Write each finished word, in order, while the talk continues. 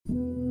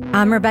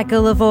I'm Rebecca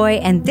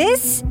Lavoie, and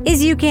this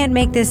is You Can't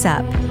Make This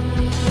Up.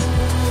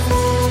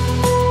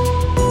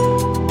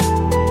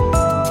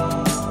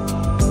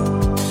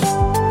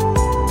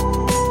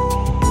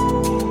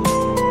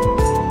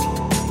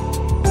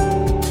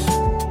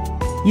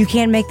 You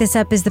Can't Make This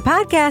Up is the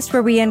podcast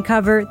where we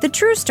uncover the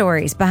true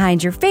stories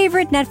behind your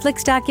favorite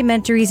Netflix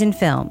documentaries and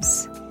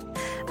films.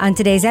 On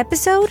today's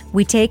episode,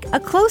 we take a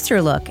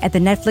closer look at the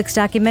Netflix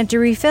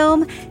documentary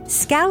film,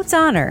 Scouts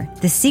Honor: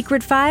 The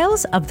Secret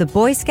Files of the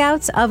Boy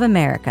Scouts of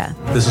America.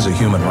 This is a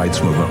human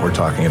rights movement we're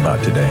talking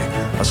about today,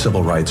 a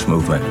civil rights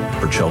movement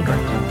for children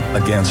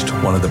against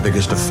one of the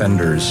biggest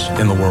offenders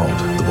in the world,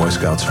 the Boy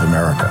Scouts of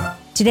America.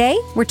 Today,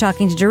 we're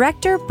talking to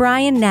director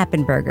Brian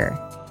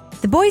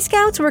Knappenberger. The Boy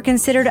Scouts were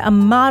considered a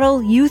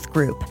model youth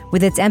group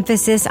with its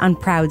emphasis on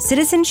proud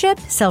citizenship,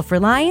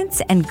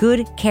 self-reliance, and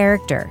good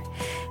character.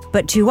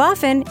 But too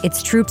often,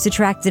 its troops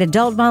attracted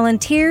adult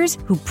volunteers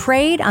who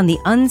preyed on the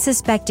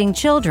unsuspecting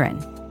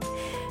children.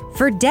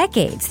 For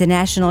decades, the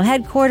national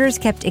headquarters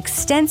kept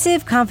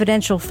extensive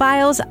confidential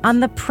files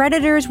on the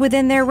predators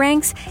within their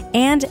ranks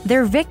and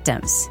their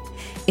victims.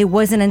 It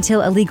wasn't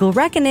until a legal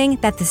reckoning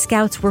that the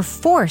Scouts were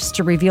forced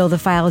to reveal the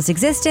file's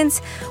existence,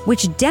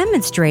 which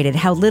demonstrated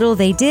how little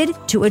they did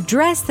to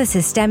address the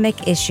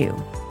systemic issue.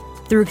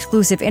 Through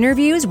exclusive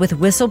interviews with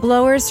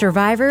whistleblowers,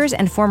 survivors,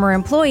 and former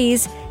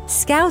employees,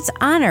 Scouts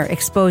Honor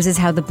exposes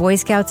how the Boy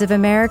Scouts of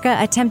America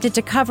attempted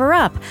to cover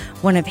up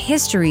one of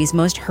history's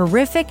most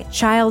horrific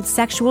child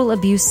sexual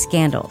abuse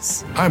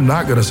scandals. I'm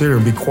not going to sit here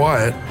and be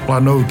quiet while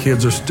I know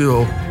kids are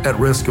still at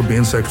risk of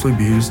being sexually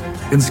abused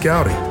in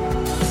scouting.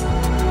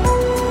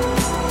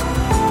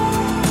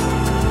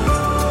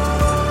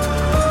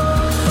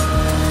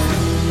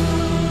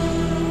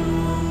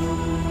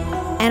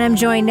 And I'm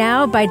joined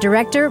now by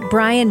director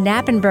Brian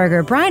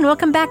Knappenberger. Brian,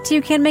 welcome back to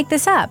You Can't Make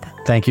This Up.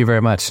 Thank you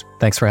very much.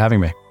 Thanks for having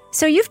me.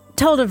 So you've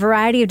told a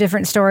variety of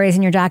different stories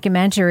in your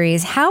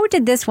documentaries. How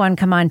did this one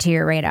come onto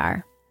your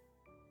radar?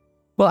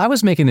 Well, I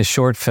was making a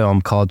short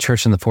film called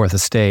Church in the Fourth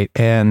Estate,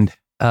 and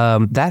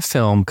that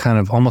film kind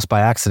of almost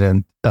by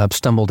accident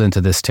stumbled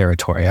into this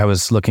territory. I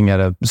was looking at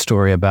a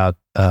story about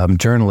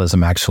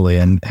journalism, actually,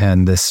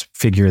 and this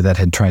figure that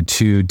had tried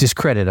to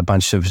discredit a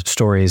bunch of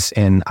stories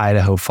in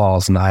Idaho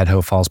Falls and the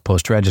Idaho Falls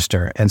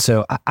Post-Register. And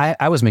so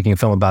I was making a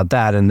film about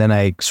that, and then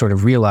I sort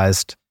of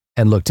realized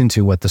and looked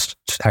into what the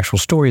actual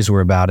stories were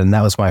about, and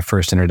that was my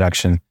first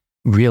introduction,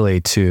 really,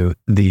 to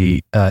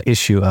the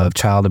issue of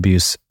child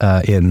abuse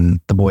in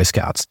the Boy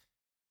Scouts.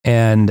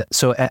 And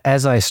so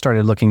as I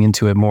started looking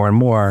into it more and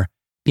more,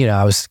 you know,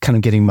 I was kind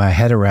of getting my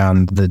head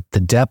around the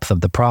depth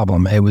of the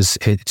problem.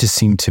 It just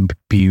seemed to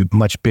be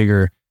much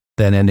bigger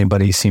than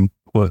anybody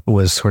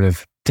was sort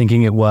of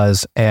thinking it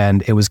was,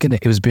 and it was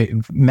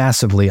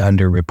massively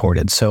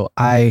underreported. So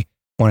I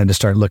wanted to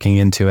start looking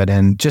into it,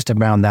 and just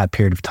around that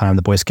period of time,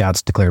 the Boy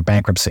Scouts declared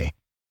bankruptcy,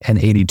 and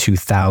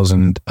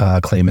 82,000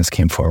 claimants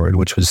came forward,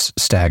 which was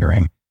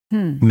staggering.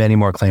 Many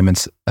more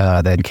claimants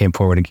that came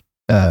forward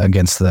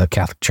against the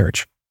Catholic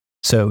Church.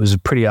 So it was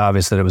pretty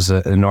obvious that it was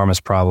an enormous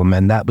problem,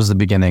 and that was the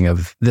beginning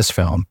of this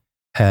film,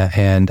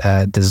 and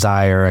a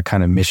desire, a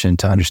kind of mission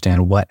to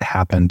understand what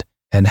happened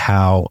and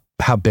how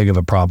big of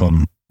a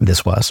problem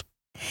this was.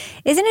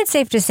 Isn't it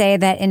safe to say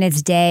that in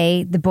its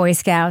day, the Boy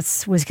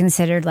Scouts was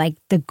considered like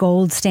the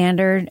gold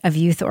standard of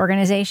youth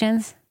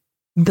organizations?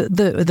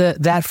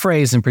 That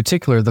phrase in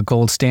particular, the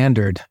gold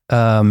standard,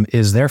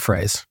 is their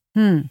phrase.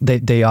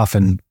 They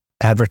often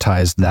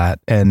advertised that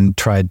and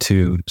tried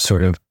to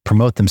sort of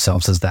promote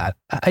themselves as that.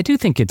 I do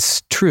think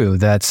it's true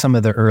that some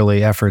of the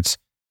early efforts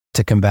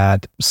to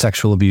combat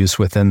sexual abuse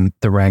within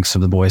the ranks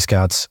of the Boy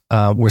Scouts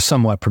were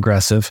somewhat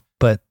progressive.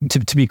 But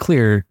to be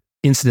clear,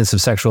 incidents of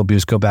sexual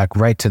abuse go back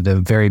right to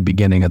the very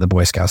beginning of the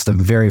Boy Scouts. The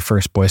very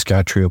first Boy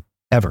Scout troop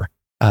ever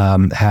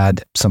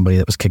had somebody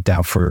that was kicked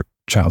out for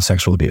child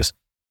sexual abuse.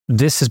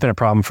 This has been a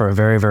problem for a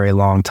very, very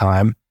long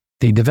time.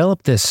 They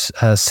developed this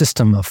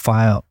system of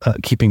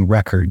keeping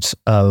records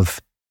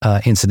of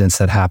incidents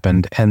that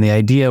happened. And the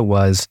idea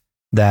was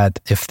that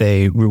if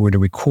they were to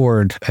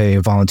record a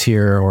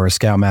volunteer or a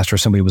scoutmaster or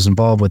somebody who was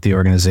involved with the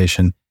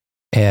organization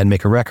and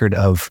make a record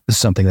of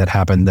something that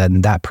happened,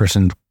 then that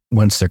person,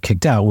 once they're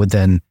kicked out, would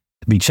then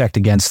be checked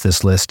against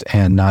this list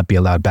and not be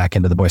allowed back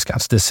into the Boy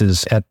Scouts. This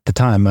is, at the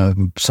time, a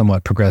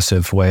somewhat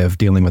progressive way of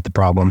dealing with the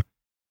problem.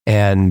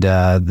 And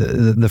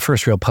the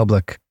first real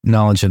public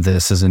knowledge of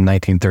this is in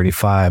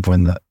 1935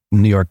 when the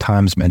New York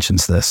Times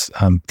mentions this.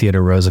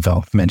 Theodore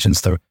Roosevelt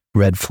mentions the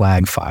red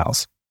flag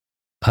files.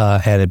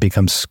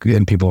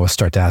 And people will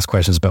start to ask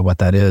questions about what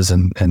that is.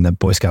 And the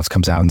Boy Scouts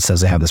comes out and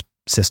says they have this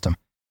system.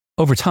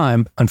 Over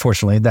time,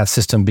 unfortunately, that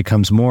system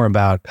becomes more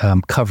about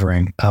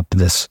covering up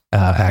this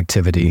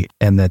activity.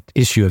 And that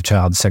issue of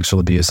child sexual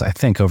abuse, I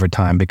think, over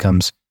time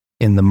becomes,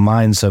 in the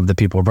minds of the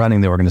people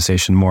running the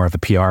organization, more of a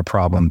PR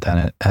problem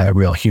than a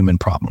real human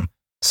problem.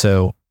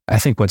 So I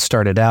think what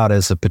started out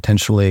as a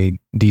potentially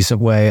decent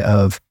way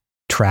of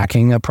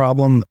tracking a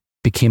problem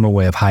became a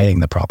way of hiding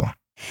the problem.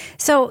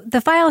 So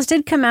the files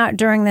did come out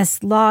during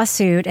this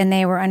lawsuit and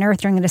they were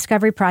unearthed during the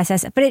discovery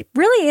process, but it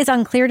really is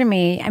unclear to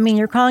me. I mean,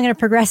 you're calling it a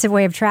progressive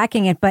way of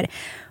tracking it, but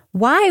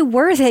why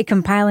were they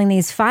compiling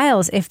these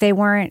files if they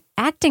weren't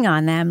acting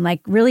on them,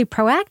 like really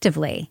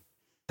proactively?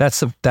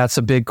 That's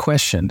a big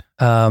question.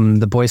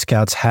 The Boy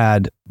Scouts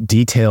had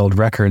detailed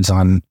records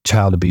on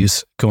child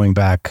abuse going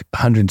back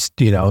hundreds,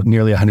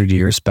 nearly 100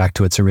 years back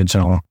to its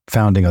original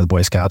founding of the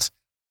Boy Scouts.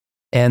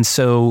 And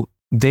so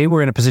they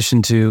were in a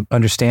position to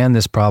understand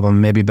this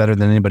problem maybe better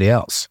than anybody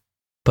else.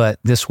 But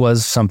this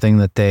was something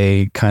that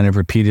they kind of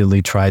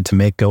repeatedly tried to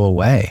make go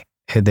away.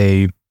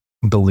 They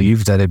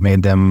believed that it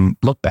made them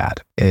look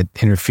bad. It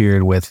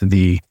interfered with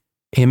the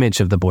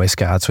image of the Boy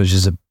Scouts, which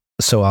is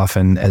so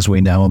often, as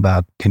we know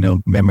about,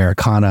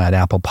 Americana and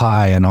apple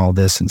pie and all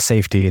this and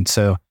safety. And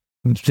so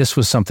this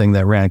was something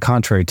that ran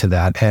contrary to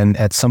that. And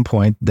at some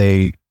point,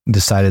 they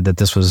decided that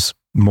this was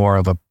more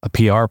of a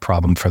PR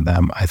problem for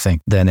them, I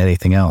think, than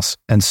anything else.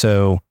 And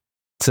so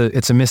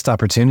it's a missed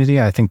opportunity.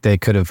 I think they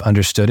could have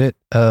understood it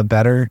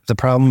better, the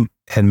problem,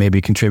 and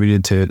maybe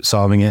contributed to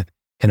solving it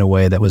in a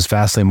way that was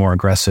vastly more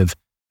aggressive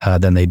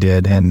than they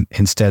did. And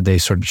instead, they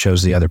sort of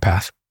chose the other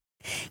path.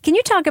 Can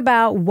you talk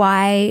about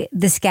why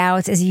the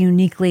Scouts is a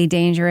uniquely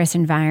dangerous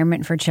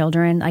environment for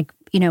children? Like,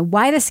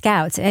 why the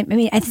Scouts? I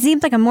mean, it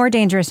seems like a more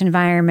dangerous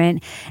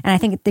environment, and I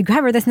think they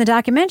cover this in the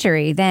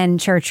documentary, than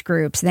church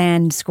groups,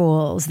 than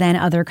schools, than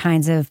other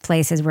kinds of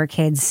places where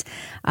kids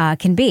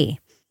can be.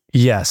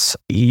 Yes,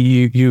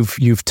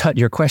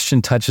 your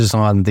question touches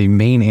on the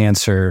main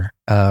answer,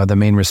 the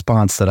main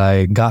response that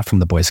I got from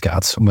the Boy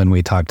Scouts when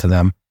we talked to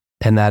them.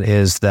 And that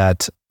is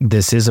that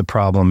this is a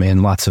problem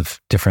in lots of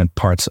different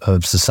parts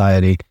of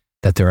society,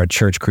 that there are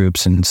church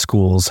groups and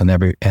schools and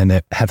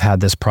that have had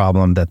this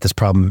problem, that this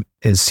problem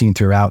is seen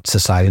throughout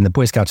society. And the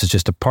Boy Scouts is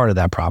just a part of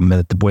that problem, and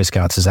that the Boy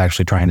Scouts is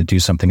actually trying to do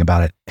something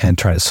about it and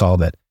try to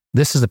solve it.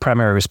 This is the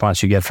primary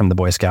response you get from the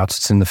Boy Scouts.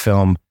 It's in the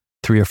film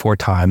 3 or 4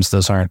 times.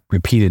 Those aren't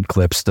repeated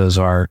clips. Those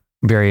are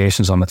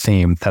variations on the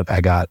theme that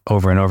I got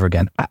over and over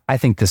again. I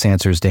think this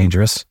answer is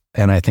dangerous,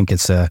 and I think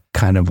it's a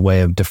kind of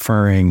way of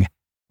deferring,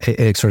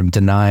 sort of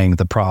denying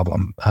the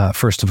problem.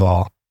 First of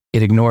all,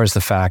 it ignores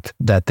the fact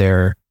that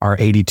there are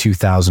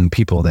 82,000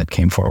 people that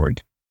came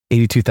forward.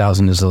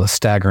 82,000 is a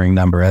staggering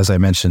number. As I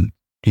mentioned,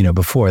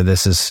 before,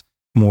 this is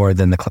more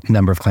than the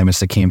number of claimants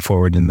that came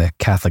forward in the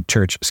Catholic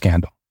Church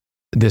scandal.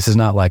 This is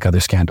not like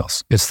other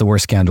scandals. It's the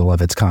worst scandal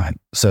of its kind.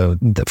 So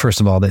first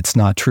of all, it's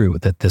not true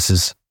that this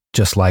is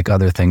just like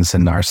other things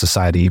in our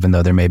society, even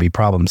though there may be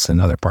problems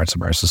in other parts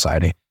of our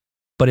society.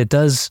 But it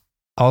does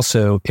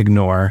also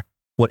ignore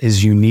what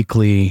is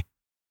uniquely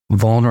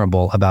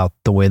vulnerable about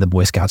the way the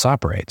Boy Scouts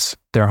operates.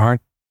 There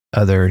aren't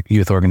other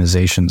youth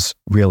organizations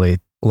really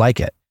like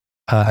it.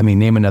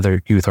 Name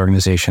another youth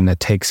organization that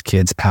takes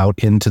kids out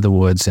into the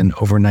woods in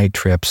overnight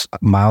trips,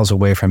 miles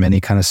away from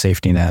any kind of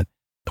safety net,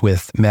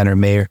 with men who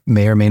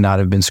may or may not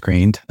have been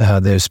screened.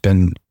 There's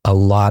been a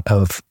lot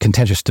of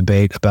contentious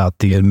debate about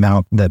the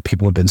amount that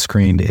people have been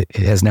screened. It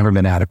has never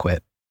been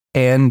adequate.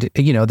 And,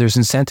 there's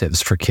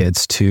incentives for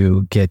kids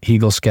to get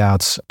Eagle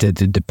Scouts, to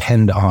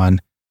depend on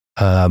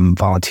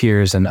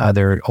volunteers and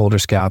other older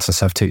Scouts and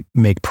stuff to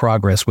make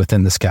progress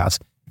within the Scouts.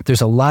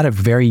 There's a lot of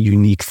very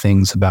unique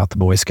things about the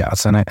Boy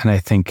Scouts. And I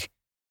think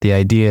the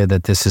idea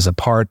that this is a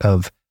part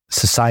of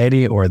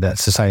society, or that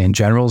society in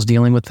general is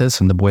dealing with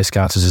this and the Boy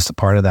Scouts is just a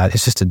part of that,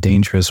 it's just a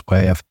dangerous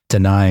way of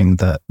denying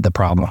the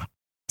problem.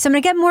 So I'm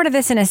going to get more to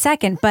this in a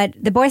second, but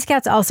the Boy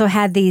Scouts also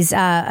had these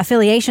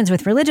affiliations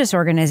with religious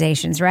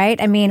organizations,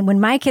 right? I mean, when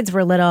my kids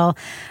were little,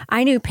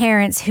 I knew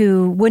parents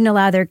who wouldn't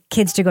allow their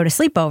kids to go to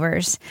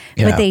sleepovers,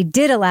 but they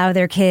did allow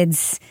their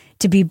kids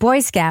to be Boy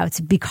Scouts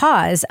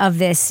because of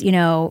this,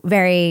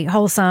 very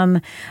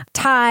wholesome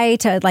tie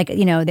to,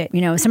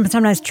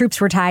 sometimes troops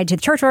were tied to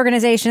church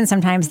organizations.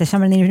 Sometimes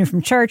someone they knew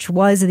from church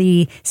was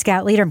the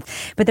Scout leader.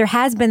 But there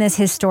has been this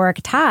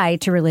historic tie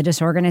to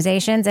religious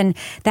organizations. And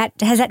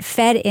has that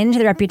fed into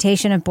the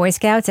reputation of Boy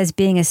Scouts as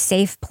being a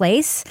safe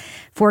place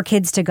for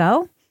kids to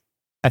go?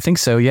 I think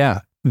so, yeah.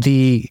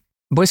 The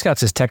Boy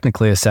Scouts is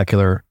technically a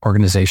secular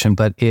organization,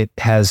 but it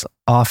has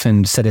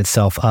often set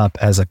itself up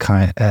as a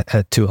kind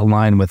to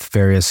align with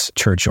various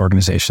church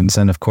organizations.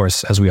 And of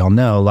course, as we all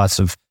know, lots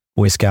of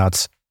Boy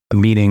Scouts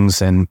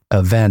meetings and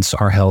events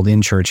are held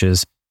in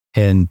churches,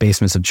 in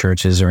basements of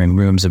churches, or in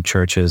rooms of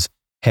churches.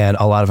 And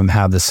a lot of them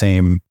have the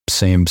same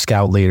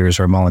Scout leaders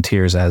or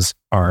volunteers as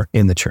are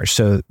in the church.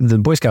 So the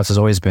Boy Scouts has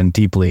always been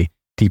deeply,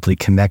 deeply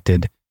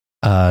connected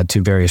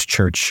to various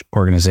church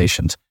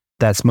organizations.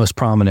 That's most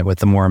prominent with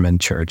the Mormon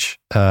Church,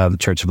 the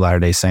Church of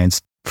Latter-day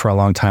Saints. For a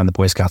long time, the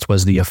Boy Scouts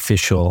was the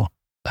official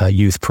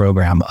youth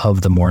program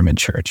of the Mormon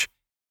Church.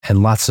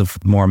 And lots of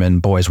Mormon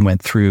boys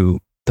went through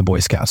the Boy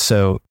Scouts.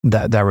 So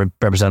that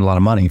represented a lot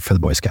of money for the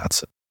Boy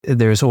Scouts.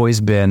 There's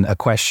always been a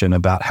question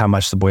about how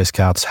much the Boy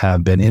Scouts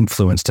have been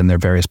influenced in their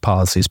various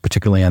policies,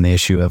 particularly on the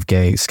issue of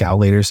gay Scout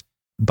leaders,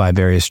 by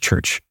various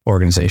church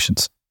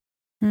organizations.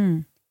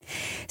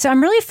 So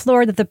I'm really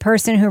floored that the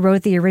person who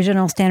wrote the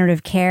original standard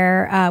of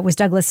care was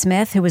Douglas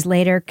Smith, who was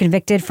later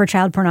convicted for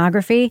child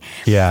pornography.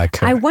 Yeah.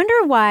 Okay. I wonder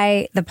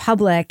why the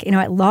public,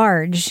 at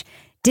large,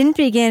 didn't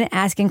begin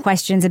asking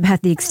questions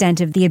about the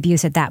extent of the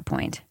abuse at that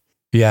point.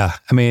 Yeah.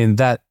 I mean,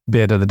 that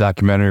bit of the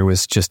documentary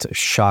was just a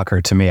shocker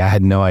to me. I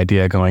had no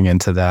idea going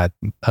into that.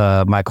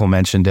 Michael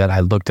mentioned it. I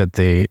looked at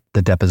the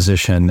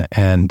deposition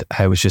and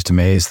I was just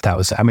amazed.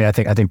 I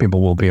think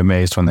people will be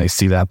amazed when they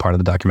see that part of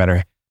the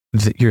documentary.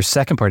 Your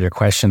second part of your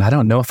question, I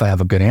don't know if I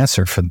have a good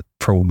answer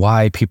for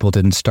why people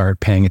didn't start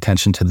paying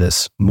attention to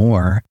this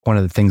more. One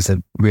of the things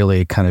that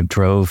really kind of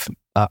drove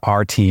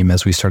our team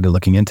as we started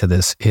looking into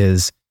this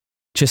is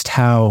just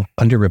how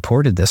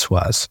underreported this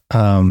was.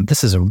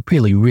 This is a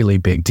really, really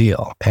big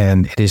deal,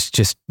 and it is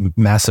just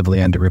massively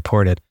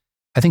underreported.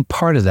 I think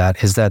part of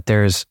that is that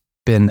there's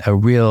been a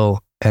real,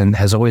 and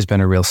has always been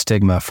a real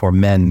stigma for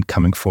men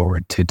coming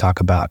forward to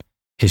talk about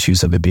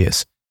issues of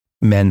abuse.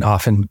 Men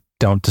often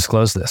don't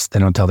disclose this. They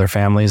don't tell their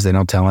families. They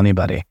don't tell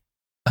anybody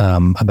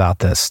about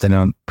this. They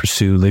don't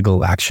pursue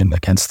legal action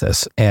against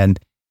this. And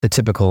the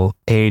typical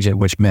age at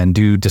which men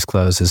do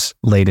disclose is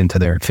late into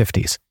their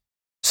 50s.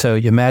 So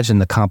you imagine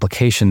the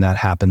complication that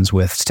happens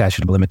with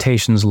statute of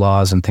limitations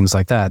laws and things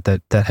like that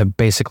have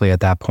basically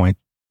at that point,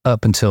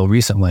 up until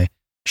recently,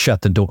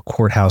 shut the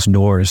courthouse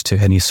doors to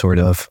any sort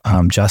of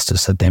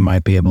justice that they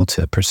might be able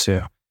to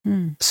pursue.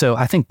 So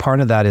I think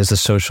part of that is a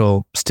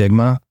social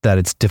stigma, that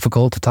it's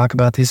difficult to talk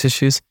about these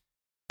issues.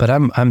 But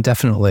I'm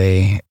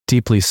definitely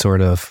deeply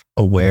sort of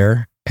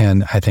aware,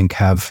 and I think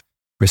have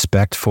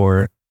respect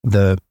for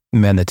the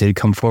men that did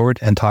come forward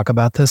and talk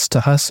about this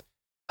to us.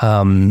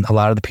 A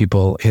lot of the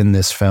people in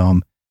this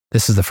film,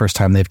 this is the first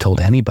time they've told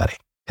anybody.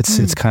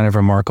 It's kind of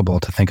remarkable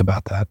to think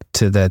about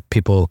that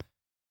people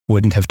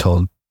wouldn't have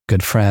told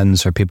good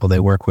friends or people they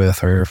work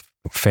with or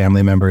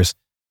family members,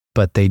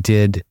 but they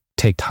did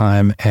take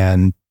time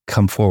and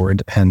come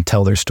forward and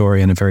tell their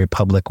story in a very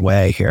public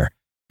way here.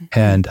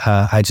 And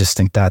I just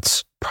think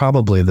that's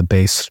probably the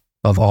base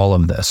of all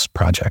of this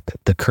project,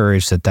 the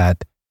courage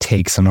that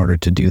takes in order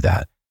to do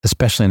that,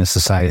 especially in a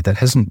society that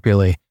hasn't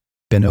really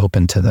been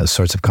open to those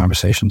sorts of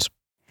conversations.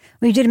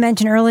 Well, you did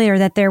mention earlier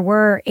that there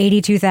were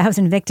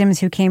 82,000 victims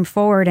who came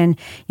forward, and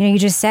you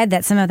just said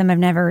that some of them have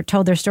never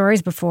told their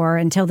stories before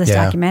until this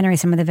documentary,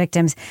 some of the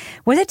victims.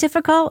 Was it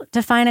difficult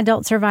to find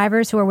adult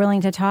survivors who are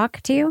willing to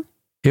talk to you?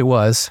 It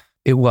was.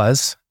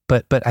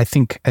 But I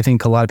think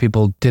a lot of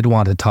people did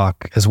want to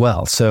talk as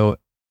well. So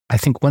I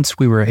think once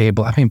we were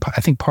able, I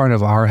think part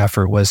of our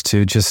effort was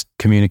to just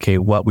communicate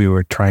what we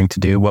were trying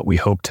to do, what we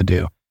hope to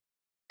do.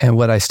 And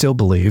what I still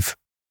believe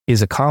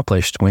is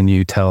accomplished when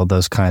you tell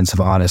those kinds of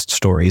honest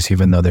stories,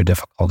 even though they're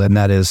difficult. And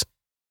that is,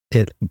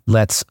 it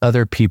lets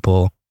other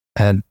people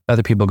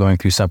going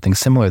through something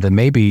similar that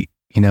maybe,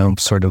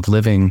 sort of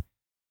living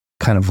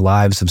kind of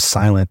lives of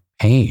silent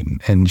pain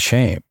and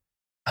shame,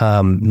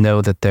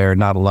 know that they're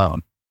not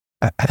alone.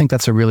 I think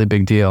that's a really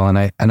big deal. And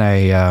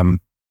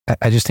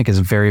I just think it's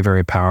very,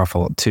 very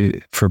powerful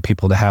for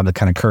people to have the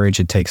kind of courage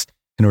it takes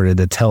in order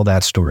to tell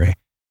that story,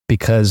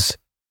 because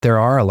there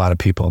are a lot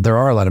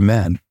of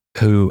men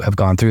who have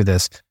gone through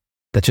this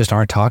that just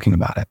aren't talking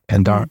about it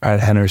and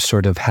are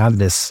sort of have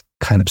this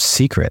kind of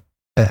secret.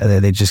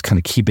 They just kind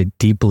of keep it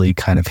deeply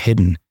kind of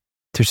hidden.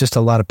 There's just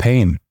a lot of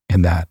pain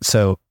in that.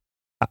 So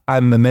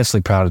I'm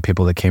immensely proud of the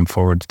people that came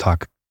forward to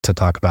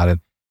talk about it.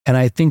 And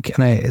I think,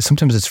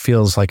 sometimes it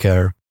feels like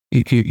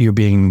you're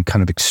being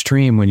kind of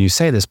extreme when you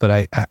say this, but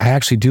I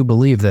actually do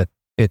believe that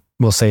it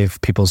will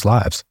save people's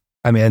lives.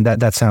 I mean,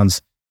 that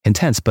sounds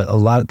intense,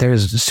 but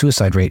there's a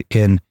suicide rate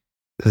in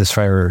this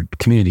fire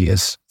community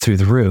is through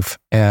the roof,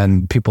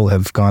 and people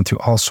have gone through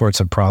all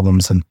sorts of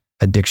problems and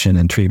addiction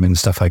and treatment and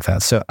stuff like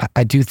that. So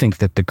I do think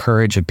that the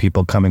courage of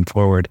people coming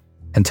forward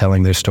and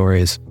telling their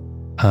stories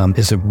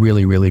is a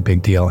really, really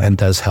big deal, and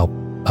does help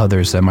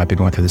others that might be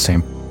going through the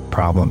same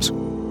problems.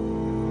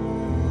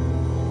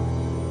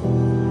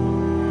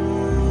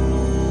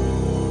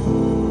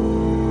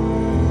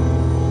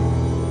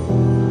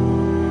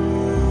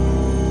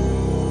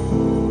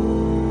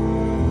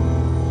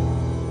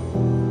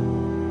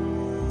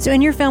 So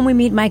in your film, we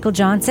meet Michael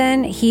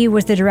Johnson. He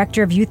was the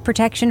director of youth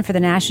protection for the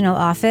national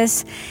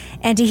office.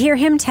 And to hear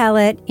him tell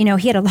it, he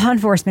had a law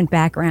enforcement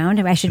background,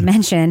 I should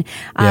mention.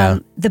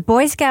 The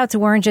Boy Scouts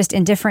weren't just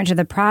indifferent to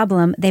the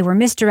problem, they were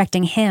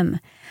misdirecting him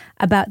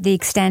about the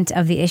extent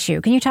of the issue.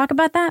 Can you talk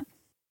about that?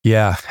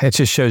 Yeah, it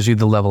just shows you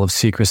the level of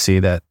secrecy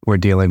that we're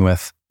dealing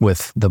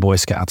with the Boy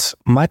Scouts.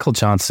 Michael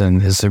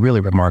Johnson is a really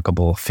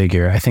remarkable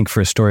figure. I think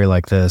for a story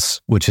like this,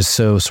 which is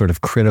so sort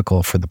of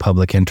critical for the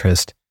public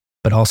interest,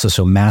 but also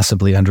so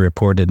massively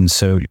underreported and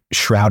so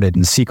shrouded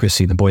in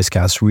secrecy, the Boy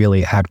Scouts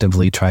really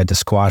actively tried to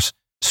squash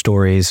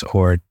stories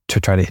or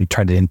to try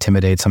to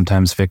intimidate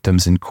sometimes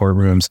victims in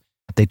courtrooms.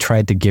 They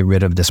tried to get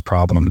rid of this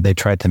problem. They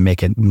tried to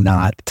make it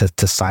not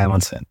to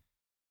silence it.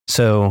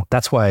 So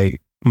that's why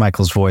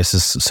Michael's voice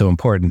is so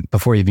important.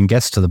 Before he even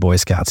gets to the Boy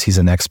Scouts, he's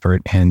an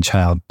expert in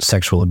child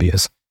sexual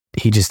abuse.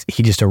 He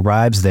just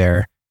arrives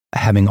there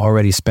having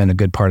already spent a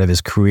good part of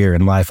his career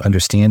and life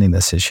understanding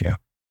this issue.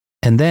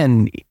 And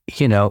then,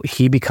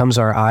 he becomes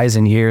our eyes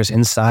and ears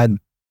inside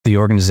the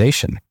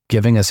organization,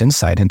 giving us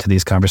insight into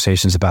these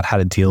conversations about how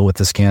to deal with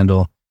the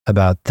scandal,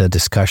 about the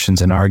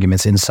discussions and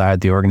arguments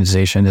inside the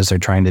organization as they're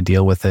trying to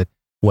deal with it,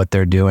 what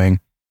they're doing,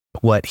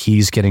 what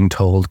he's getting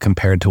told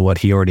compared to what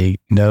he already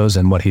knows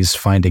and what he's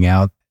finding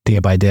out day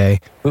by day.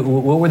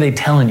 What were they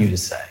telling you to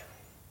say?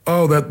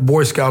 Oh, that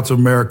Boy Scouts of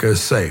America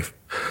is safe.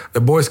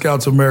 The Boy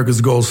Scouts of America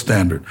is gold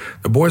standard.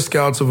 The Boy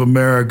Scouts of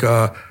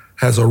America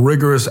has a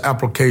rigorous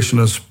application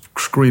and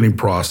screening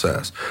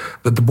process.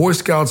 That the Boy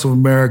Scouts of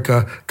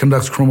America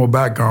conducts criminal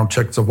background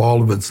checks of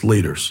all of its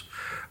leaders.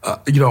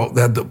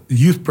 That the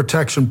youth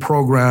protection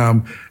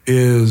program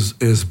is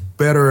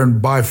better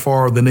and by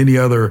far than any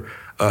other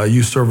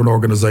youth servant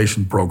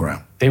organization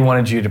program. They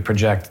wanted you to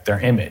project their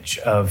image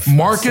of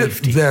market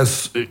safety.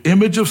 That's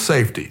image of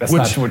safety. That's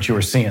not what you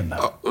were seeing,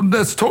 though.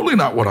 That's totally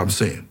not what I'm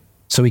seeing.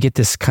 So we get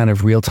this kind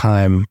of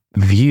real-time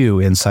view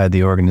inside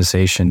the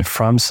organization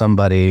from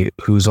somebody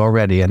who's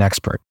already an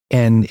expert.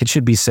 And it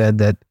should be said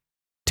that it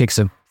takes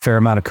a fair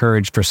amount of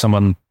courage for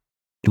someone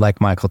like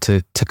Michael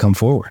to come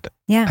forward.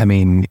 Yeah. I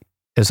mean,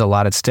 there's a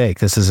lot at stake.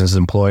 This is his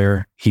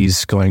employer.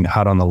 He's going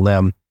out on the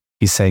limb.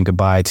 He's saying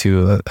goodbye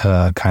to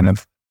a kind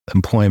of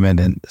employment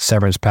and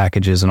severance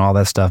packages and all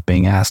that stuff,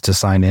 being asked to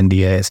sign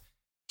NDAs.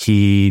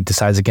 He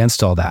decides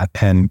against all that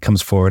and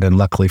comes forward. And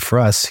luckily for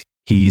us,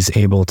 he's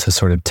able to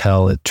sort of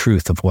tell the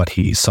truth of what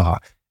he saw.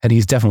 And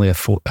he's definitely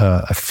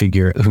a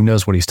figure who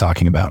knows what he's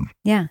talking about.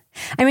 Yeah.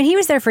 I mean, he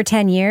was there for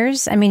 10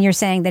 years. I mean, you're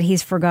saying that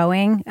he's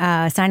foregoing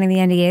signing the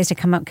NDAs to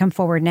come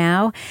forward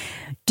now.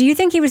 Do you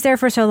think he was there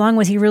for so long?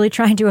 Was he really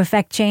trying to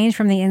affect change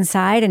from the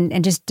inside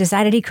and just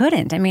decided he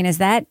couldn't? I mean,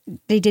 did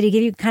he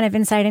give you kind of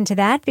insight into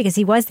that? Because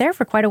he was there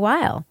for quite a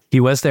while. He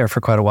was there for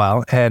quite a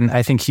while. And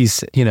I think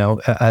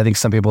I think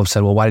some people have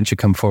said, well, why didn't you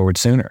come forward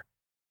sooner?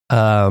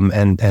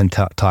 And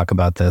talk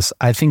about this.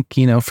 I think,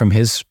 from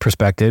his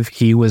perspective,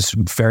 he was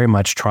very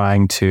much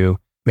trying to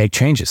make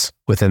changes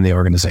within the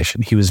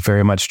organization. He was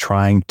very much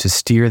trying to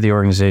steer the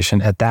organization.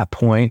 At that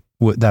point,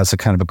 that's a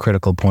kind of a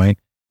critical point.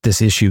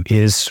 This issue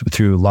is,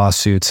 through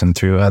lawsuits and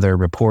through other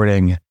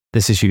reporting,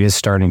 this issue is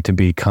starting to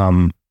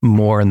become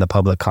more in the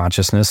public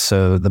consciousness.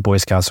 So the Boy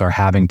Scouts are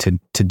having to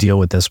deal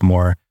with this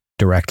more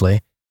directly.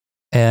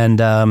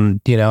 And,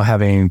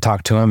 having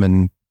talked to him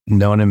and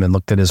known him and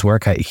looked at his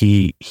work,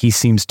 he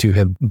seems to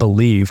have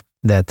believed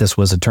that this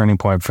was a turning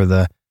point for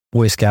the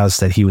Boy Scouts,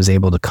 that he was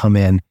able to come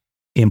in,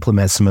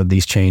 implement some of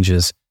these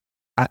changes.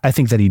 I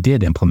think that he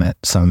did implement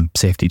some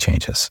safety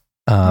changes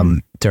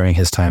during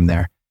his time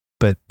there.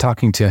 But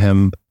talking to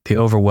him, the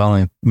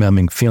overwhelming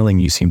feeling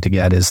you seem to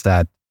get is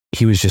that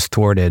he was just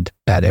thwarted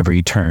at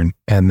every turn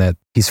and that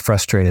he's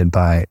frustrated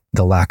by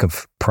the lack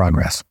of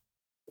progress.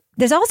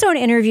 There's also an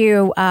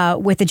interview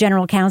with the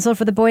General Counsel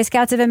for the Boy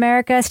Scouts of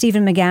America,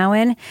 Stephen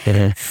McGowan.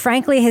 Mm-hmm.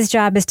 Frankly, his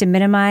job is to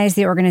minimize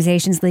the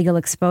organization's legal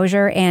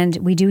exposure, and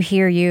we do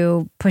hear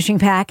you pushing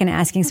back and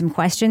asking some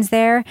questions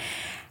there.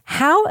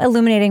 How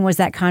illuminating was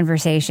that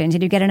conversation?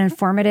 Did you get an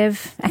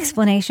informative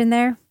explanation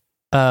there?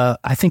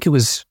 I think it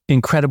was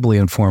incredibly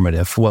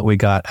informative, what we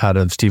got out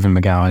of Stephen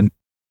McGowan.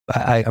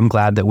 I'm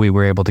glad that we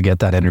were able to get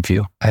that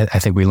interview. I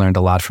think we learned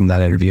a lot from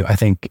that interview. I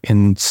think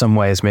in some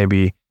ways,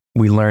 maybe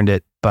we learned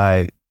it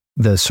by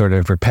the sort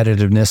of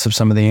repetitiveness of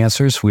some of the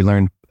answers. We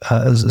learned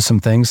some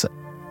things.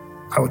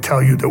 I would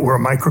tell you that we're a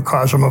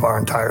microcosm of our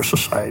entire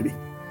society.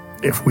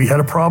 If we had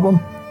a problem,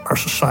 our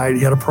society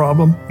had a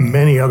problem,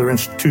 many other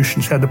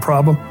institutions had the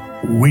problem.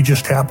 We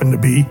just happen to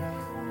be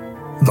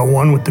the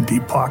one with the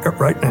deep pocket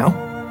right now,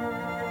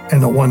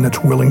 and the one that's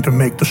willing to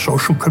make the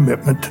social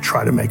commitment to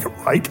try to make it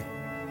right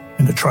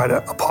and to try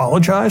to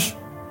apologize,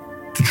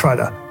 to try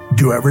to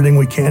do everything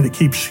we can to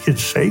keep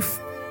kids safe,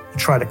 to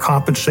try to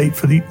compensate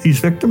for these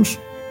victims,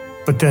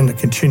 but then to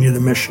continue the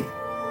mission.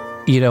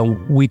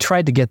 We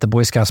tried to get the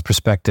Boy Scouts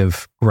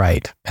perspective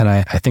right, and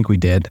I think we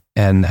did.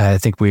 And I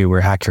think we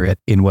were accurate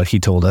in what he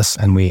told us,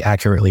 and we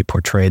accurately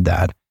portrayed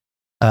that.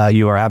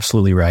 You are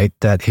absolutely right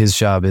that his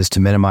job is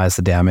to minimize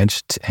the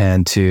damage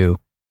and to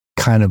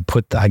kind of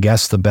put,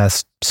 the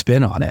best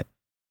spin on it.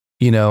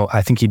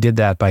 I think he did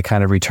that by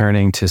kind of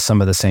returning to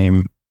some of the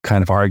same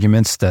kind of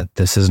arguments that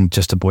this isn't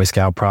just a Boy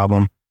Scout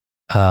problem.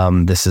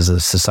 This is a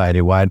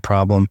society-wide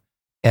problem.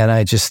 And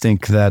I just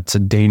think that's a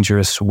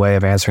dangerous way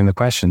of answering the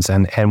questions.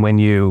 And when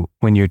you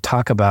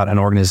talk about an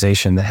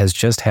organization that has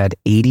just had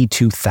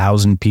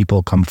 82,000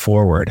 people come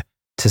forward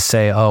to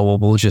say, oh, well,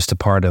 we're just a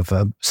part of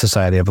a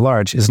society of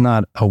large, is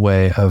not a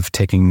way of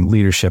taking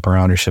leadership or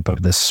ownership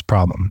of this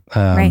problem.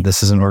 Right.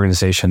 This is an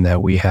organization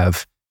that we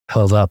have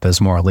held up as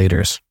moral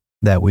leaders,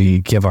 that we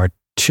give our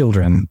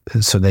children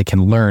so they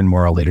can learn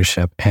moral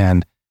leadership.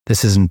 And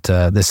this isn't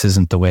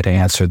the way to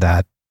answer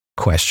that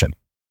question.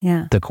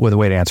 Yeah. The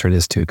way to answer it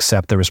is to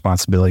accept the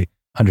responsibility,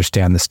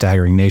 understand the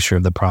staggering nature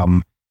of the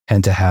problem,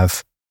 and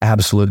to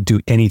do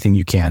anything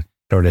you can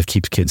in order to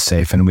keep kids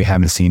safe. And we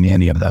haven't seen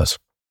any of those.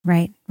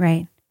 Right.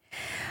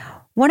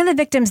 One of the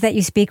victims that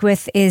you speak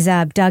with is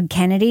Doug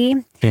Kennedy.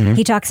 Mm-hmm.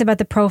 He talks about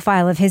the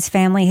profile of his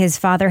family. His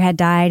father had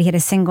died. He had a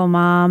single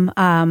mom,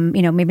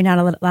 maybe not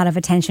a lot of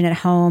attention at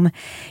home.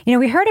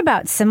 We heard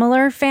about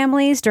similar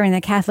families during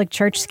the Catholic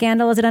Church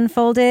scandal as it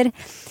unfolded.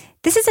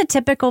 This is a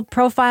typical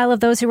profile of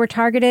those who were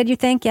targeted, you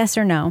think? Yes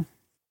or no?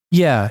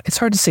 Yeah, it's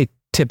hard to say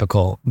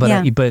typical,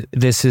 but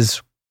this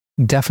is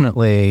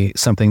definitely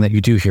something that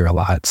you do hear a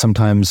lot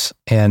sometimes.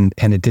 And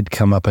it did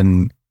come up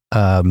in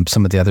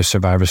some of the other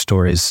survivor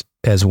stories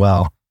as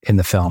well in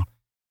the film.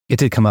 It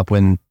did come up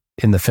in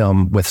the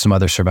film with some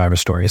other survivor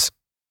stories.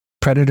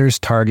 Predators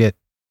target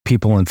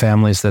people and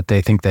families that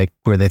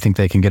where they think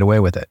they can get away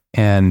with it.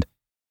 And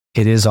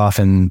it is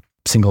often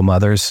single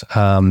mothers.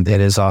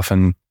 It is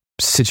often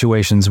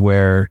situations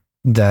where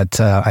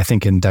I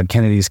think in Doug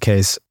Kennedy's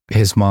case,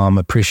 his mom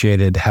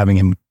appreciated having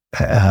him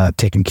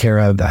taken care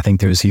of. I think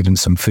there was even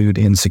some food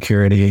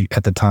insecurity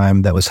at the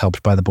time that was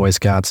helped by the Boy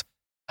Scouts.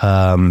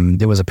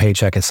 There was a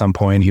paycheck at some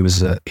point. He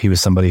was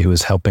somebody who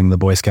was helping the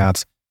Boy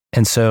Scouts.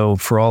 And so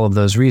for all of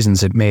those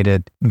reasons, it made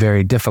it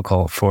very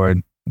difficult for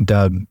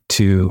Doug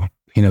to,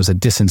 it was a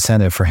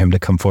disincentive for him to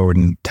come forward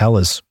and tell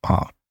his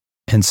mom.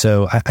 And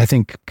so I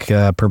think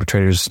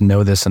perpetrators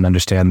know this and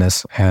understand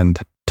this and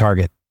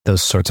target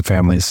those sorts of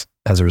families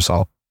as a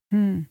result.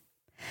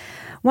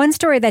 One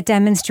story that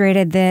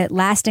demonstrated the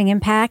lasting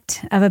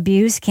impact of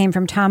abuse came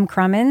from Tom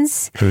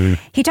Crummins.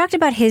 He talked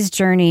about his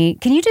journey.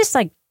 Can you just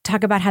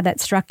talk about how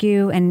that struck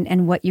you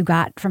and what you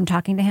got from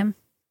talking to him?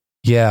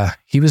 Yeah,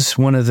 he was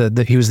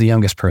he was the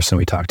youngest person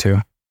we talked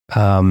to.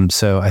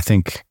 So I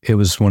think it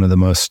was one of the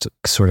most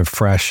sort of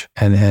fresh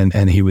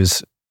and he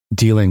was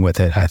dealing with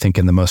it, I think,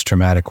 in the most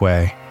dramatic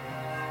way.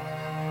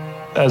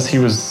 As he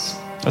was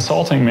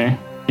assaulting me,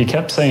 he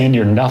kept saying,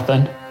 "You're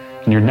nothing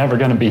and you're never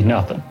going to be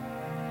nothing."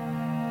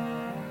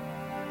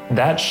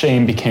 That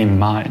shame became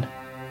mine,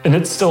 and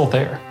it's still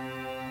there.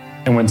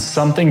 And when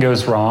something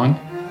goes wrong,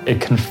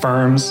 it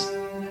confirms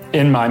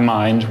in my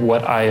mind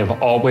what I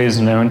have always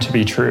known to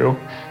be true.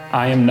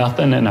 I am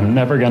nothing, and I'm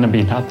never going to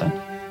be nothing.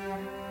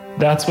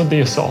 That's what the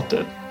assault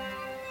did.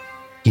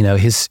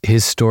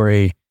 His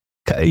story,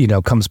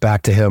 comes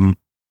back to him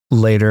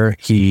later.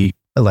 He,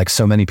 like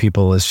so many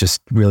people, is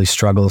just really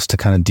struggles to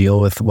kind of deal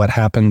with what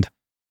happened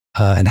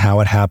and how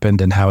it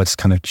happened and how it's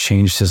kind of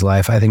changed his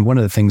life. I think one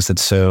of the things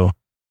that's so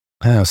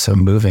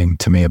moving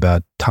to me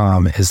about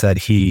Tom is that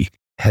he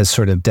has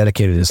sort of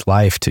dedicated his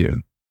life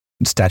to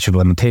statute of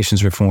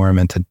limitations reform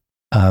and to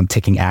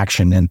taking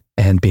action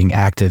and being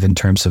active in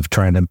terms of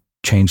trying to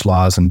change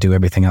laws and do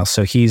everything else.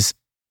 So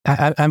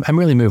I'm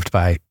really moved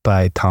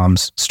by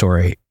Tom's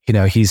story.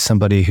 He's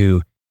somebody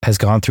who has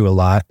gone through a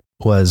lot,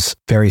 was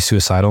very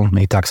suicidal.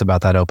 He talks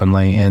about that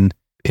openly in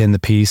the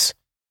piece.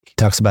 He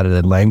talks about it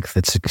at length.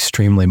 It's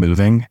extremely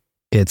moving.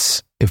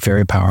 It's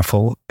very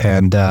powerful.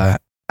 And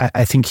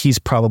I think he's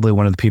probably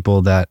one of the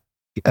people that,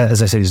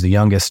 as I said, he's the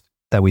youngest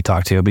that we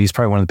talked to, but he's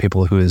probably one of the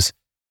people who is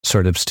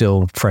sort of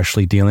still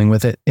freshly dealing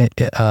with it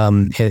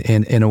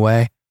in a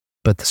way.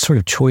 But the sort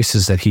of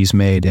choices that he's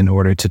made in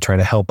order to try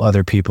to help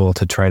other people,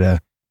 to try to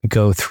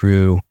go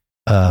through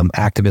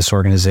activist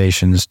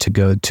organizations,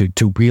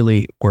 to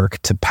really work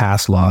to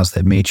pass laws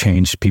that may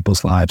change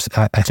people's lives,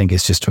 I think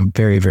is just a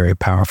very, very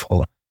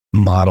powerful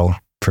model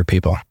for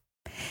people.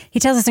 He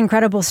tells this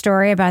incredible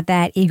story about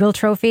that Eagle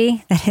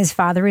trophy that his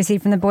father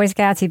received from the Boy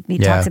Scouts. He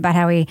talks about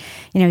how he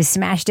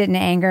smashed it in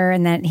anger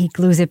and then he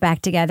glues it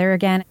back together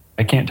again.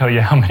 I can't tell you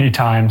how many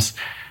times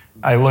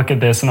I look at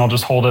this and I'll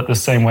just hold it the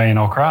same way and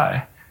I'll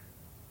cry.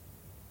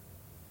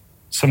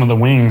 Some of the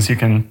wings, you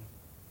can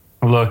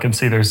look and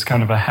see there's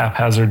kind of a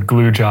haphazard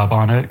glue job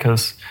on it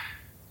because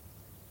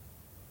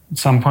at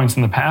some points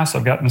in the past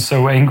I've gotten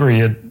so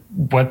angry at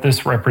what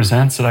this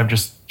represents that I've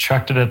just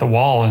chucked it at the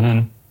wall and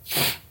then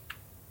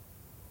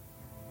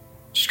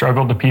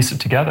struggled to piece it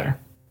together.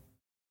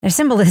 There's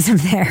symbolism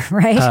there,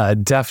 right?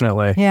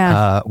 Definitely.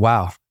 Yeah.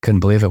 Wow.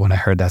 Couldn't believe it when I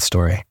heard that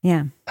story.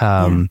 Yeah.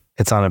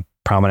 It's on a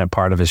prominent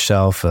part of his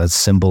shelf, a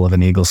symbol of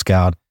an Eagle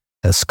Scout,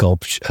 a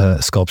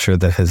sculpture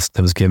that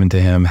was given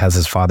to him, has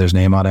his father's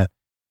name on it.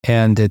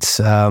 And it's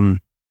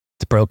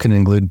broken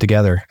and glued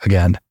together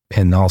again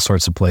in all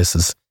sorts of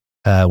places,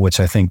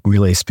 which I think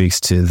really speaks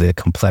to the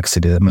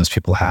complexity that most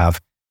people have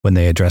when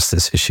they address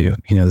this issue.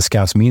 The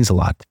Scouts means a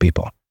lot to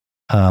people.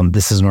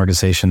 This is an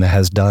organization that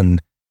has done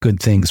good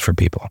things for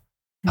people.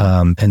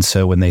 And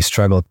so when they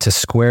struggle to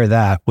square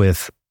that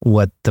with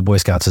what the Boy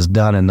Scouts has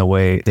done and the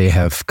way they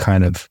have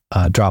kind of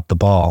dropped the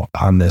ball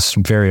on this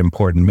very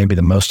important, maybe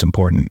the most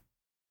important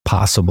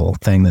possible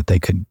thing that they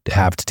could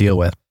have to deal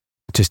with,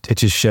 it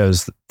just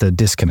shows the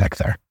disconnect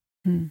there.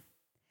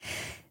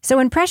 So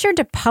when pressured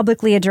to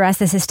publicly address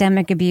the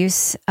systemic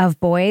abuse of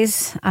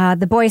boys,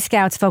 the Boy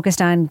Scouts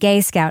focused on gay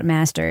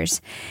Scoutmasters.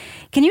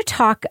 Can you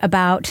talk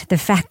about the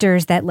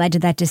factors that led to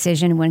that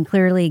decision when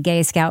clearly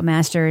gay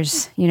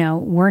Scoutmasters,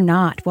 were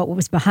not what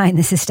was behind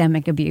the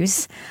systemic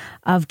abuse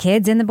of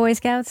kids in the Boy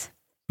Scouts?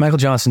 Michael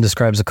Johnson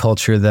describes a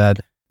culture that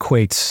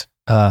equates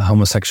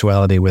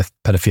homosexuality with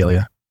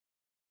pedophilia.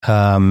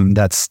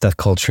 That's the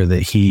culture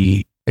that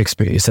he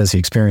says he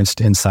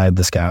experienced inside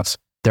the Scouts.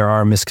 There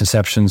are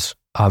misconceptions,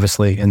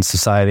 obviously, in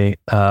society.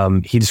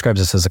 He describes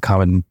this as a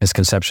common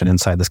misconception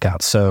inside the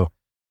Scouts. So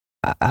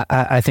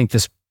I think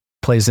this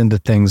plays into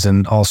things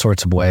in all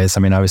sorts of ways. I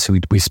mean, obviously,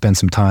 we spend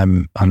some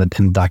time in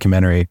the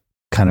documentary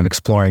kind of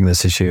exploring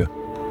this issue.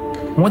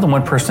 More than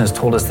one person has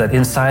told us that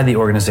inside the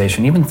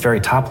organization, even very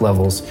top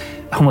levels,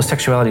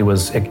 homosexuality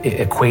was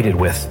equated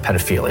with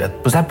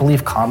pedophilia. Was that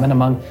belief common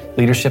among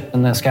leadership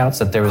in the Scouts,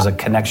 that there was a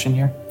connection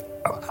here?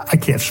 I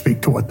can't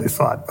speak to what they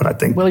thought, but I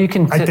think... Well, you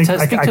can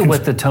speak to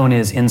what the tone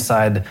is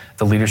inside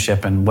the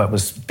leadership and what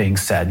was being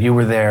said. You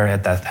were there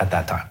at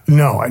that time.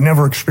 No, I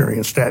never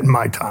experienced that in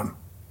my time.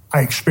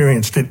 I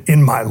experienced it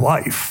in my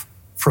life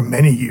for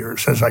many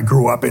years as I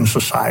grew up in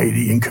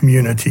society, in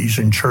communities,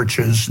 in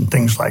churches, and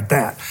things like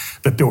that,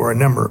 that there were a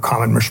number of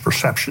common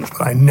misperceptions,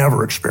 but I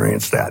never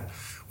experienced that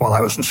while I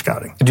was in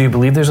scouting. Do you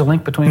believe there's a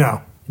link between?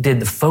 No. Did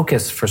the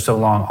focus for so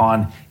long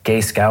on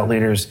gay scout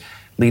leaders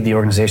lead the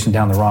organization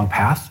down the wrong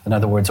path? In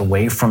other words,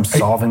 away from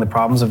solving the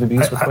problems of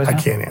abuse with Boy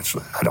Scouts? I can't answer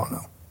that. I don't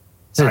know.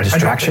 Is it a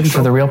distraction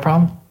for the real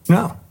problem?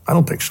 No, I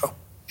don't think so.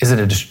 You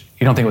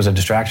don't think it was a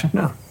distraction?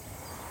 No.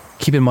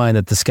 Keep in mind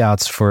that the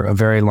Scouts, for a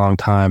very long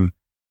time,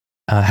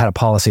 had a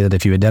policy that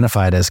if you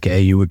identified as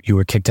gay, you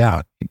were kicked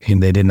out.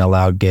 And they didn't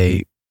allow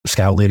gay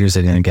scout leaders.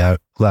 They didn't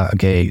allow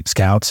gay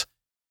scouts.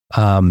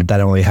 That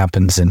only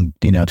happens in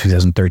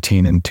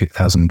 2013 and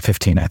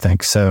 2015, I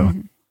think. So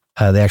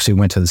they actually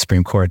went to the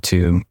Supreme Court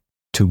to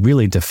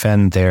really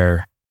defend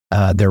their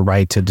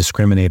right to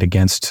discriminate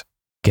against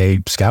gay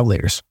scout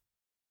leaders.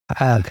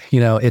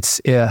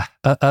 It's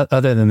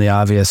other than the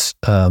obvious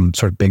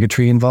sort of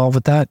bigotry involved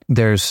with that,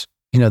 there's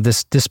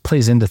this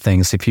plays into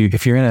things. If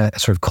you're in a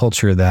sort of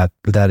culture that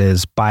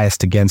is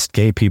biased against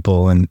gay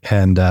people and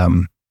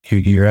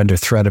you're under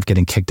threat of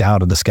getting kicked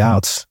out of the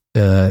Scouts,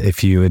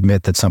 if you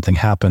admit that something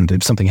happened.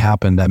 If something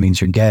happened, that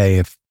means you're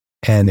gay.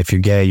 If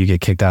you're gay, you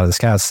get kicked out of the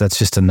Scouts. That's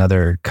just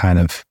another kind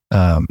of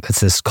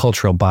it's this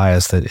cultural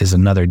bias that is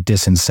another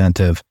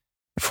disincentive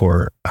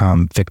for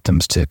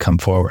victims to come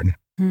forward.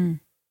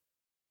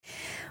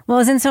 Well,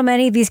 as in so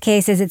many of these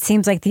cases, it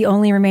seems like the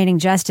only remaining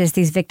justice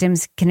these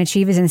victims can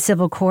achieve is in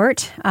civil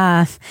court.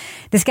 The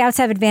Scouts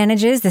have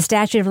advantages, the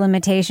statute of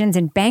limitations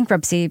and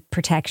bankruptcy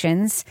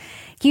protections.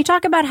 Can you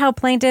talk about how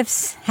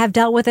plaintiffs have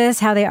dealt with this,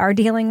 how they are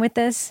dealing with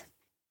this?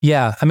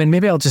 Yeah, I mean,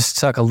 maybe I'll just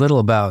talk a little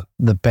about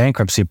the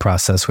bankruptcy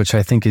process, which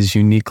I think is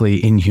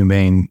uniquely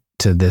inhumane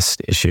to this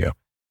issue.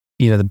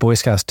 The Boy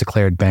Scouts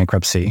declared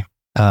bankruptcy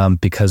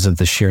because of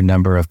the sheer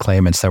number of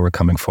claimants that were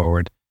coming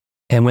forward.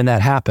 And when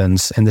that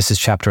happens, and this is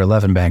Chapter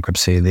 11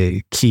 bankruptcy,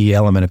 the key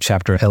element of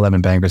Chapter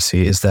 11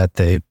 bankruptcy is that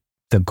the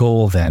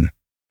goal then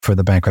for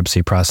the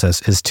bankruptcy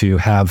process is to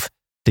have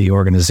the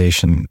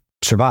organization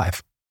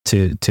survive,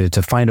 to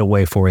find a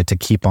way for it to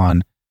keep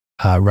on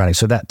running.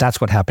 So that's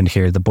what happened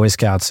here. The Boy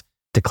Scouts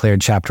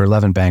declared Chapter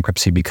 11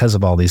 bankruptcy because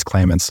of all these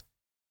claimants.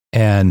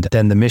 And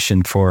then the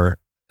mission for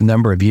a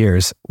number of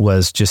years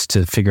was just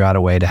to figure out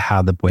a way to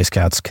how the Boy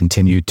Scouts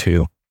continue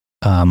to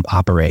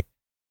operate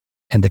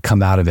and to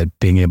come out of it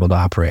being able to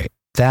operate.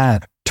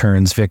 That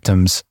turns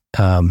victims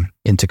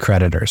into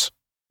creditors.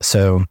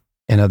 So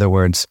in other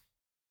words,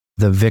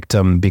 the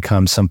victim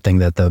becomes something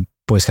that the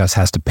Boy Scouts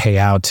has to pay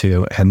out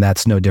to, and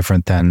that's no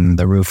different than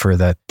the roofer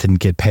that didn't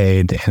get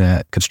paid in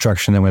a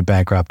construction that went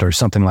bankrupt or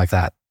something like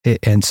that.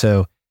 And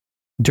so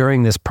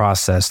during this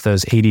process,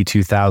 those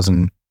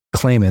 82,000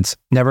 claimants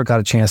never got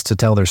a chance to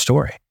tell their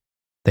story.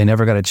 They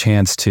never got a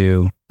chance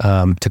to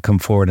come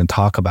forward and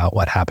talk about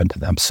what happened to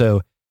them.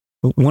 So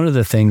one of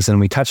the things, and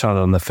we touch on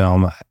it on the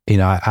film,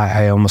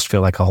 I almost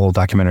feel like a whole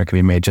documentary could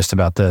be made just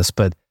about this,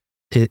 but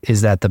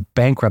is that the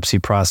bankruptcy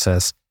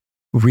process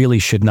really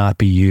should not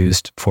be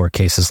used for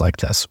cases like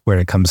this, where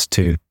it comes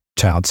to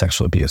child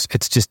sexual abuse.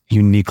 It's just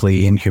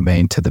uniquely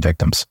inhumane to the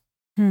victims.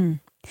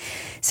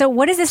 So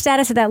what is the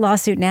status of that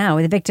lawsuit now?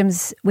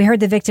 We heard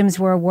the victims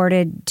were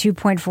awarded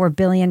 $2.4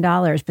 billion,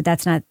 but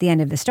that's not the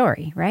end of the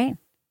story, right?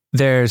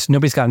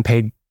 Nobody's gotten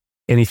paid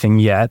anything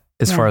yet,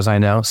 as far as I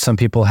know. Some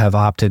people have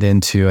opted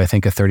into, I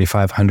think, a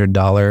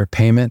 $3,500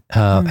 payment.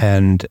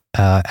 And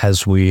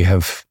as we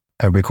have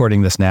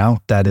recording this now,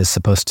 that is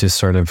supposed to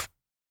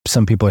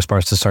some people are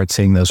supposed to start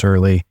seeing those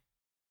early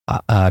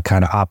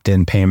kind of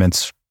opt-in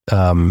payments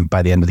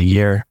by the end of the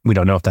year. We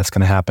don't know if that's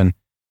going to happen.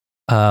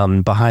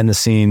 Behind the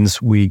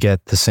scenes, we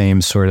get the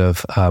same sort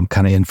of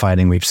kind of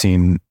infighting we've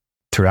seen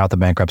throughout the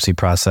bankruptcy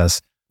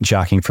process,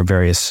 jockeying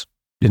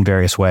in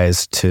various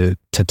ways to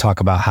talk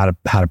about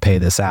how to pay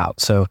this out.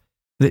 So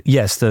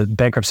yes, the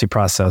bankruptcy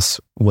process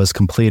was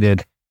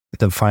completed.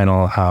 The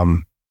final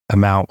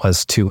amount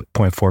was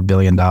 $2.4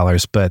 billion,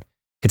 but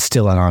it's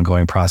still an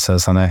ongoing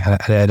process, and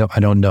I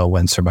don't know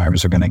when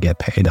survivors are going to get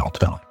paid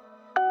ultimately.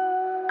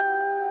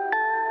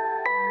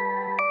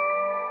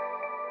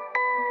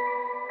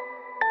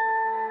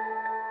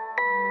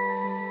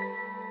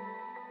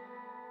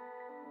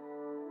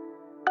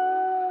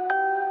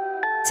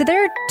 So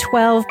there are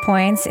 12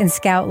 points in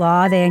Scout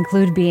law. They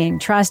include being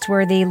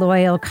trustworthy,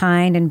 loyal,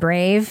 kind, and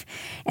brave.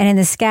 And in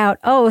the Scout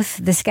oath,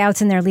 the Scouts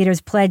and their leaders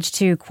pledge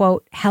to,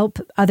 quote, help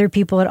other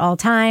people at all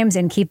times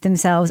and keep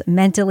themselves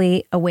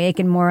mentally awake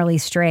and morally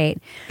straight.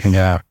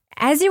 Yeah.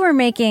 As you were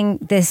making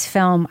this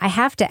film, I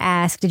have to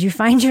ask, did you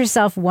find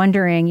yourself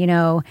wondering,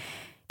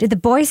 did the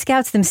Boy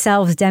Scouts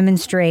themselves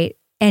demonstrate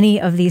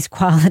any of these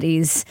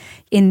qualities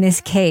in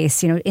this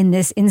case,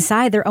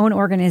 inside their own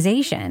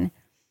organization?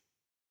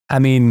 I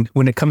mean,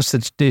 when it comes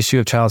to the issue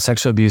of child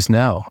sexual abuse,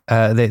 no,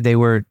 they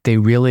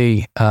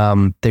really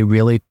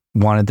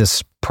wanted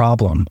this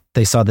problem.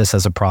 They saw this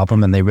as a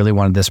problem, and they really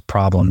wanted this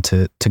problem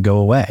to go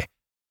away.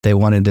 They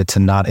wanted it to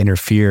not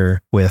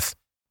interfere with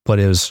what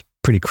is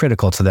pretty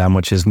critical to them,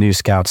 which is new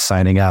Scouts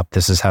signing up.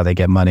 This is how they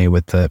get money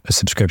with the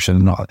subscription,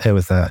 and all,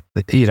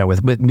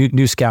 with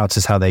new Scouts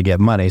is how they get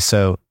money.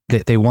 So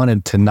they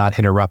wanted to not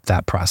interrupt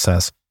that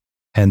process,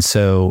 and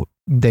so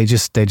they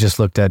just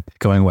looked at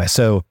going away.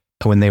 So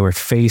when they were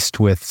faced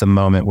with the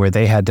moment where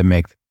they had to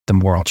make the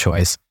moral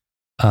choice,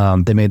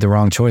 they made the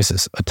wrong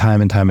choices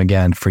time and time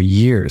again for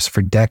years,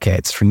 for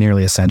decades, for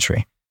nearly a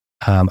century.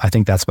 I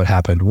think that's what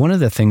happened. One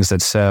of the things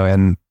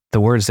and the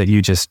words that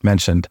you just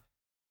mentioned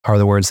are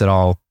the words that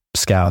all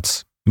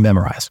Scouts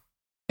memorize.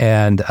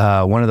 And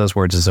one of those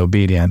words is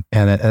obedient.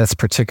 And that's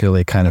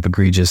particularly kind of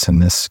egregious in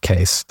this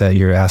case, that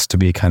you're asked to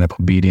be kind of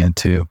obedient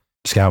to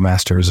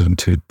Scoutmasters and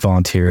to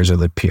volunteers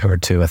or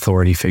to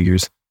authority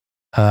figures.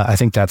 I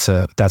think that's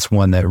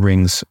one that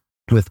rings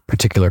with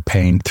particular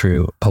pain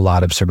through a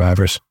lot of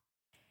survivors.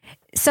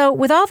 So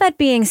with all that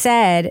being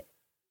said,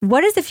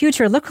 what does the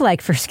future look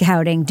like for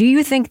Scouting? Do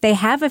you think they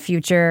have a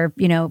future,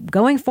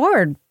 going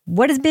forward?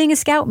 What does being a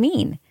Scout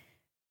mean?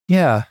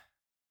 Yeah.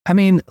 I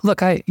mean,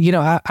 look, I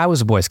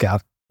was a Boy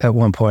Scout at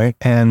one point,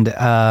 and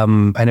I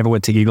never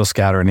went to Eagle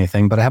Scout or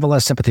anything, but I have a lot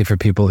of sympathy for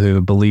people who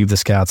believe the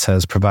Scouts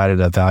has provided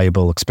a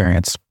valuable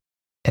experience.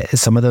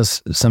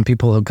 Some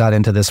people who got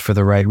into this for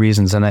the right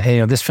reasons. And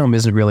this film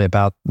isn't really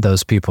about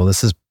those people.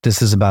 This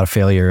is about a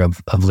failure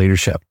of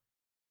leadership.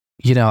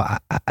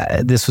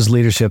 This was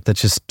leadership that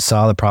just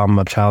saw the problem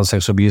of child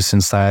sexual abuse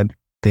inside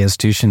the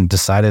institution,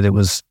 decided it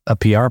was a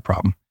PR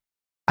problem.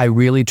 I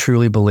really,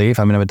 truly believe,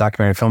 I'm a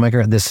documentary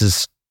filmmaker. This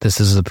is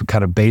the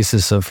kind of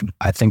basis of,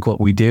 I think what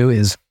we do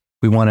is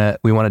we want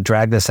to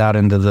drag this out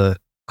into the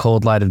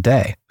cold light of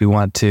day. We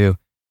want to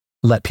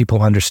let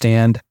people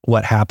understand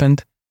what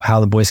happened, how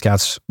the Boy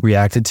Scouts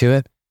reacted to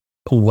it,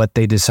 what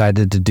they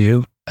decided to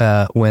do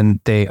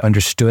when they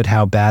understood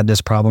how bad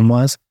this problem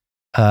was,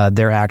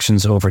 their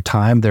actions over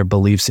time, their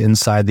beliefs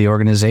inside the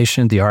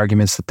organization, the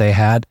arguments that they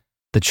had,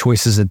 the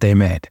choices that they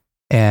made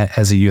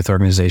as a youth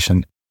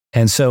organization.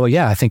 And so,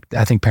 yeah, I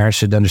think parents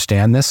should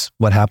understand this,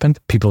 what happened.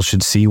 People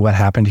should see what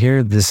happened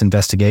here, this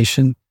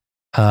investigation,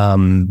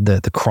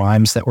 the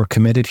crimes that were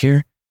committed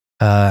here,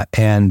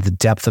 and the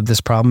depth of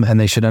this problem.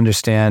 And they should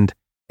understand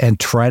and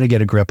try to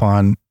get a grip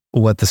on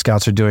what the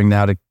Scouts are doing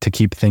now to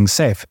keep things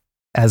safe.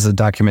 As a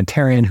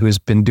documentarian who has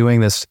been doing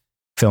this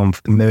film,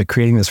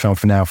 creating this film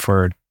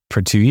for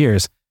 2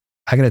 years,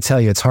 I got to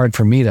tell you, it's hard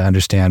for me to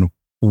understand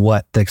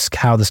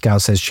how the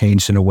Scouts has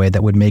changed in a way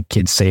that would make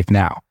kids safe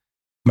now.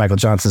 Michael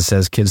Johnson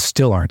says kids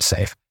still aren't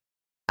safe.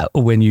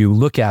 When you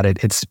look at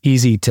it, it's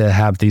easy to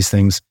have these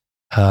things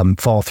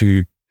fall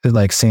through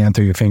like sand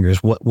through your fingers.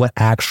 What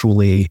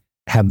actually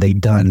have they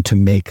done to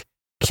make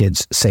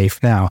kids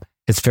safe now?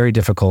 It's very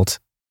difficult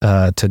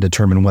to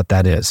determine what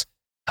that is.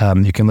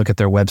 You can look at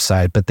their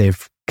website, but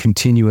they've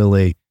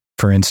continually,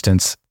 for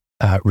instance,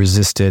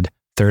 resisted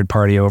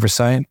third-party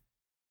oversight.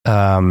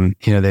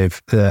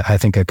 I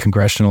think a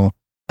congressional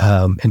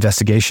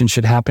investigation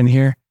should happen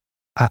here.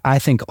 I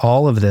think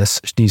all of this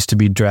needs to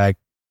be dragged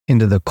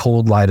into the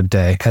cold light of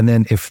day. And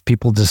then if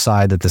people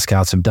decide that the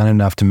Scouts have done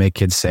enough to make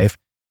kids safe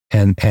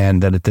and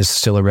that this is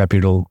still a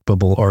reputable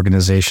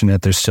organization,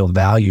 that there's still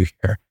value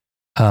here,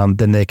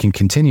 then they can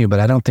continue.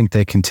 But I don't think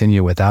they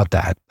continue without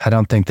that. I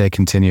don't think they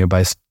continue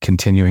by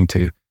continuing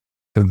to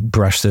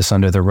brush this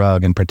under the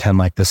rug and pretend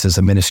like this is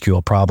a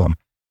minuscule problem.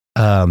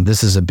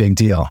 This is a big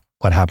deal,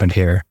 what happened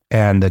here.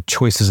 And the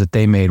choices that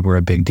they made were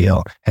a big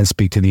deal and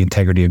speak to the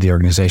integrity of the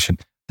organization.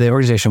 The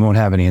organization won't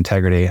have any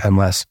integrity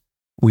unless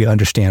we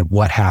understand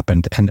what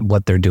happened and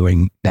what they're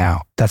doing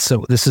now. This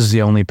is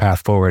the only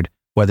path forward,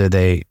 whether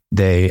they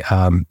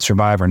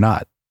survive or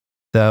not.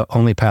 The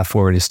only path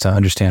forward is to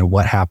understand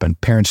what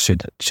happened. Parents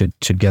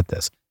should get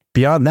this.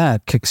 Beyond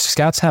that,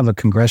 Scouts have a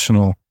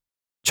congressional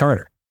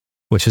charter,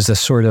 which is a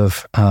sort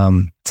of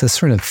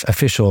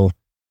official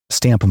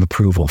stamp of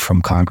approval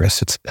from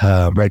Congress. It's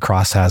Red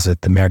Cross has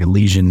it, the American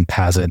Legion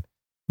has it,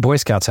 Boy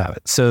Scouts have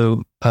it.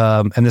 So,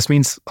 and this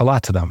means a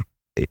lot to them.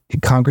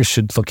 Congress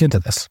should look into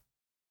this.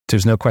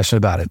 There's no question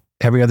about it.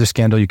 Every other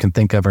scandal you can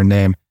think of or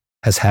name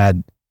has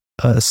had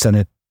a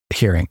Senate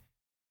hearing.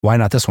 Why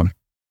not this one?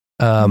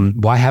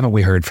 Why haven't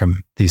we heard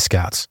from these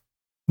Scouts?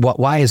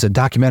 Why is a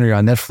documentary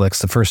on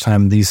Netflix the first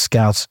time these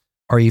Scouts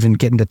are even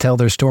getting to tell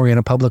their story in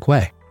a public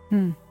way?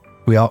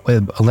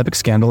 Olympic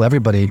scandal,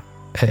 everybody,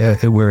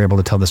 we're able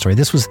to tell the story.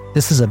 This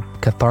is a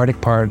cathartic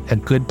part, a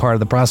good part of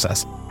the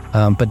process.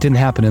 but didn't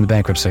happen in the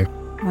bankruptcy.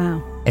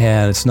 Wow.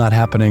 And it's not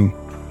happening.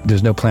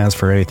 There's no plans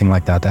for anything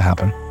like that to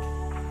happen.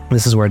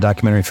 This is where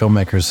documentary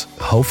filmmakers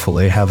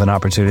hopefully have an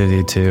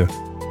opportunity to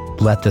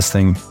let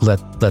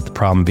the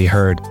problem be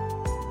heard.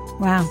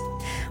 Wow.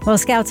 Well,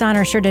 Scouts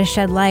Honor sure does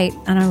shed light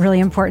on a really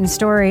important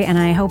story, and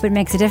I hope it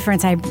makes a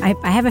difference. I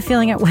have a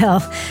feeling it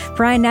will.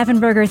 Brian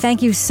Knappenberger,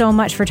 thank you so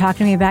much for talking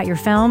to me about your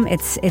film.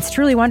 It's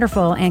truly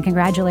wonderful, and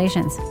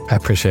congratulations. I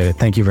appreciate it.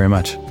 Thank you very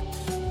much.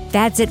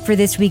 That's it for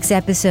this week's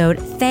episode.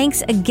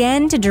 Thanks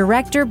again to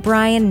director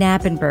Brian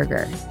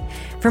Knappenberger.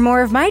 For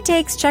more of my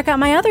takes, check out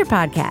my other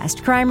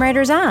podcast, Crime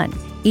Writers On.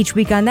 Each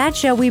week on that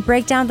show, we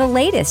break down the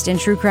latest in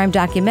true crime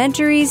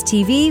documentaries,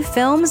 TV,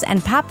 films,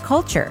 and pop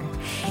culture.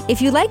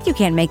 If you like You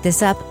Can't Make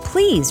This Up,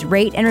 please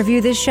rate and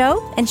review this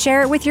show and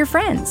share it with your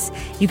friends.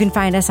 You can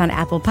find us on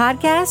Apple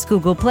Podcasts,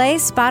 Google Play,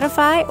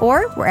 Spotify,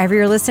 or wherever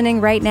you're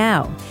listening right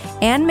now.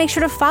 And make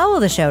sure to follow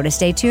the show to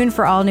stay tuned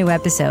for all new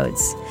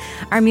episodes.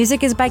 Our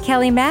music is by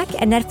Kelly Mack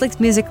at Netflix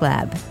Music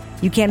Lab.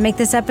 You Can't Make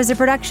This Up is a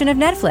production of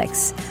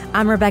Netflix.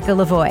 I'm Rebecca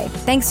Lavoie.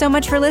 Thanks so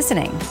much for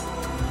listening.